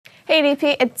Hey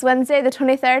DP, it's Wednesday the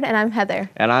 23rd and I'm Heather.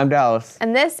 And I'm Dallas.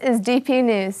 And this is DP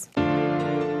News.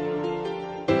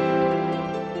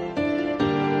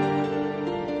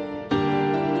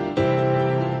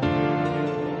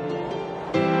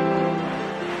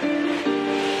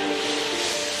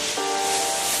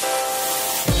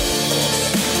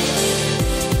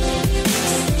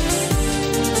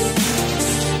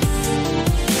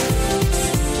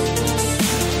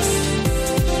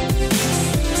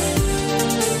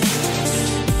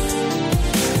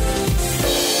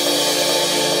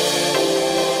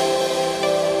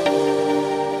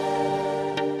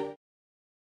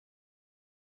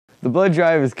 The blood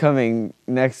drive is coming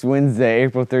next Wednesday,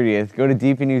 April 30th. Go to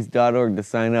DPNews.org to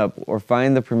sign up or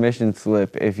find the permission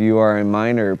slip if you are a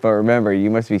minor. But remember, you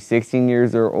must be 16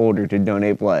 years or older to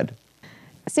donate blood.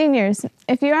 Seniors,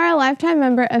 if you are a lifetime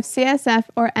member of CSF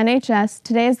or NHS,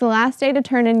 today is the last day to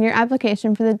turn in your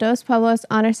application for the Dos Pueblos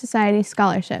Honor Society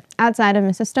Scholarship outside of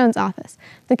Mrs. Stone's office.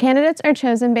 The candidates are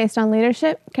chosen based on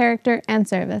leadership, character, and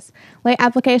service. Late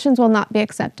applications will not be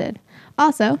accepted.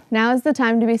 Also, now is the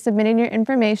time to be submitting your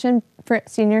information for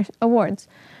senior awards.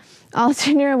 All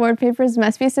senior award papers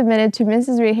must be submitted to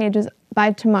Mrs. Rehage's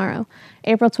by tomorrow,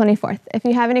 April 24th. If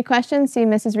you have any questions, see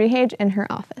Mrs. Rehage in her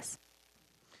office.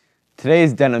 Today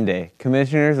is Denim Day.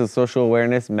 Commissioners of Social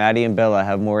Awareness, Maddie and Bella,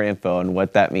 have more info on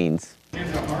what that means.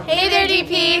 Hey there,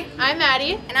 DP. I'm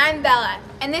Maddie. And I'm Bella.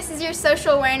 And this is your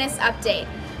social awareness update.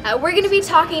 We're going to be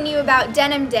talking to you about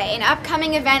Denim Day, an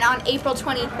upcoming event on April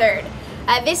 23rd.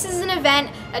 This is an event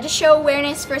to show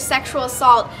awareness for sexual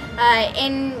assault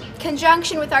in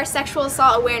conjunction with our Sexual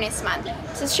Assault Awareness Month.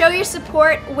 To show your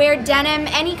support, wear denim,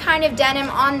 any kind of denim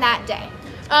on that day.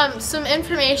 Some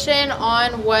information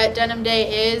on what Denim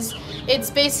Day is. It's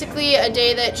basically a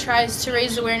day that tries to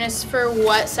raise awareness for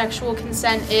what sexual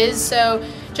consent is. So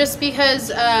just because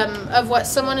of what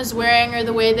someone is wearing or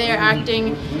the way they are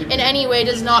acting in any way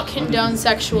does not condone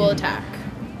sexual attack.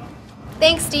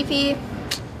 Thanks, DP.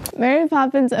 Mary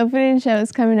Poppins' opening show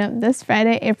is coming up this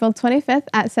Friday, April 25th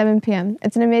at 7 p.m.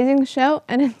 It's an amazing show,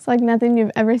 and it's like nothing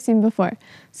you've ever seen before.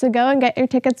 So go and get your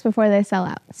tickets before they sell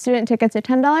out. Student tickets are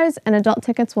 $10, and adult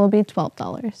tickets will be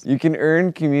 $12. You can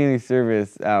earn community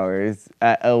service hours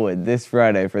at Elwood this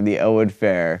Friday for the Elwood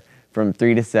Fair from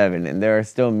 3 to 7, and there are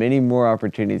still many more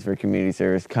opportunities for community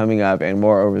service coming up and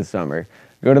more over the summer.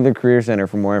 Go to the Career Center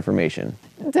for more information.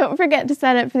 Don't forget to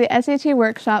sign up for the SAT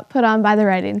workshop put on by the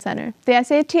Writing Center. The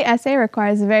SAT essay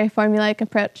requires a very formulaic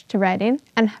approach to writing,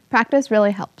 and practice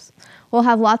really helps. We'll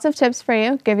have lots of tips for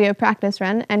you, give you a practice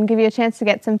run, and give you a chance to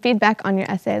get some feedback on your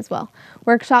essay as well.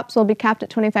 Workshops will be capped at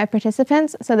 25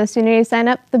 participants, so the sooner you sign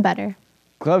up, the better.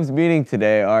 Clubs meeting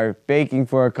today are Baking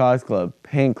for a Cause Club,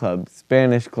 Paint Club,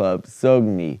 Spanish Club,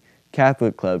 Sogni,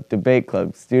 Catholic Club, Debate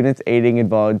Club, Students Aiding and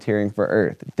Volunteering for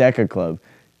Earth, DECA Club,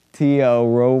 Tia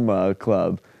Roma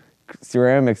Club,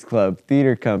 Ceramics Club,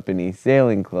 Theater Company,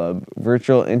 Sailing Club,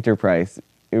 Virtual Enterprise,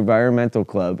 Environmental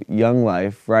Club, Young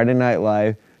Life, Friday Night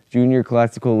Live, Junior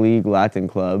Classical League Latin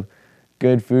Club,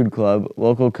 Good Food Club,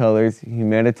 Local Colors,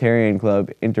 Humanitarian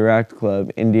Club, Interact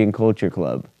Club, Indian Culture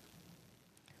Club.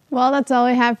 Well, that's all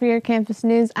we have for your campus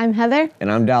news. I'm Heather.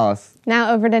 And I'm Dallas.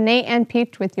 Now over to Nate and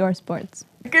Peach with your sports.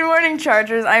 Good morning,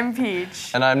 Chargers. I'm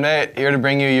Peach. And I'm Nate, here to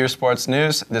bring you your sports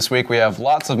news. This week we have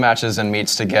lots of matches and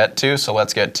meets to get to, so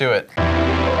let's get to it.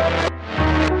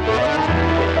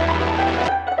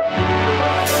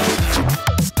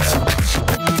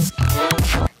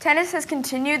 Tennis has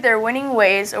continued their winning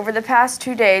ways over the past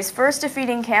 2 days, first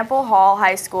defeating Campbell Hall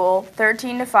High School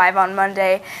 13-5 on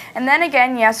Monday, and then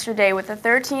again yesterday with a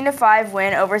 13-5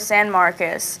 win over San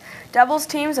Marcos. Doubles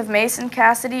teams of Mason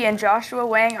Cassidy and Joshua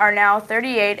Wang are now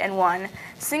 38-1.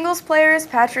 Singles players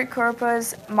Patrick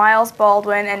Corpus, Miles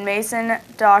Baldwin, and Mason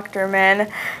Doctorman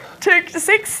took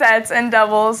 6 sets, and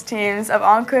doubles teams of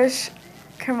Ankush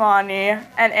Kamani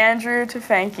and Andrew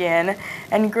Tefankian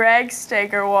and Greg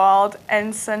Stegerwald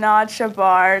and Sanad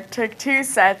Shabar took 2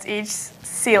 sets each,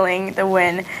 sealing the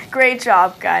win. Great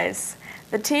job, guys.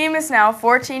 The team is now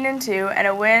 14-2, and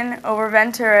a win over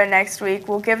Ventura next week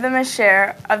will give them a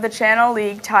share of the Channel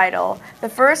League title, the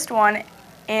first one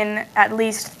in at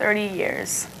least 30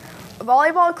 years.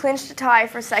 Volleyball clinched a tie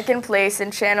for second place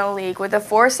in Channel League with a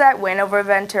 4-set win over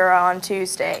Ventura on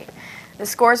Tuesday. The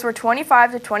scores were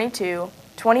 25-22,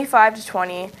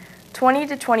 25-20,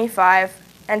 20-25,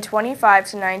 and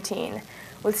 25-19.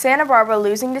 With Santa Barbara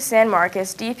losing to San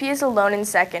Marcos, DP is alone in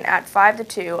second at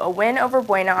 5-2. A win over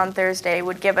Buena on Thursday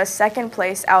would give us second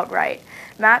place outright.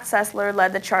 Matt Sessler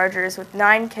led the Chargers with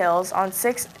 9 kills on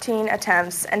 16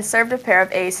 attempts and served a pair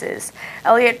of aces.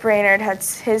 Elliot Brainerd had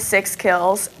his 6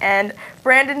 kills, and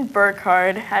Brandon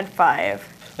Burkhardt had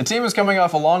 5. The team is coming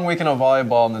off a long weekend of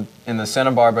volleyball in the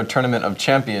Santa Barbara Tournament of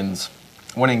Champions,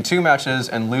 winning 2 matches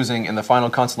and losing in the final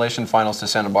consolation finals to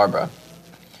Santa Barbara.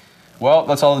 Well,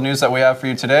 that's all the news that we have for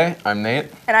you today. I'm Nate.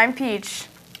 And I'm Peach.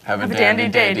 Have a dandy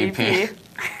day, DP.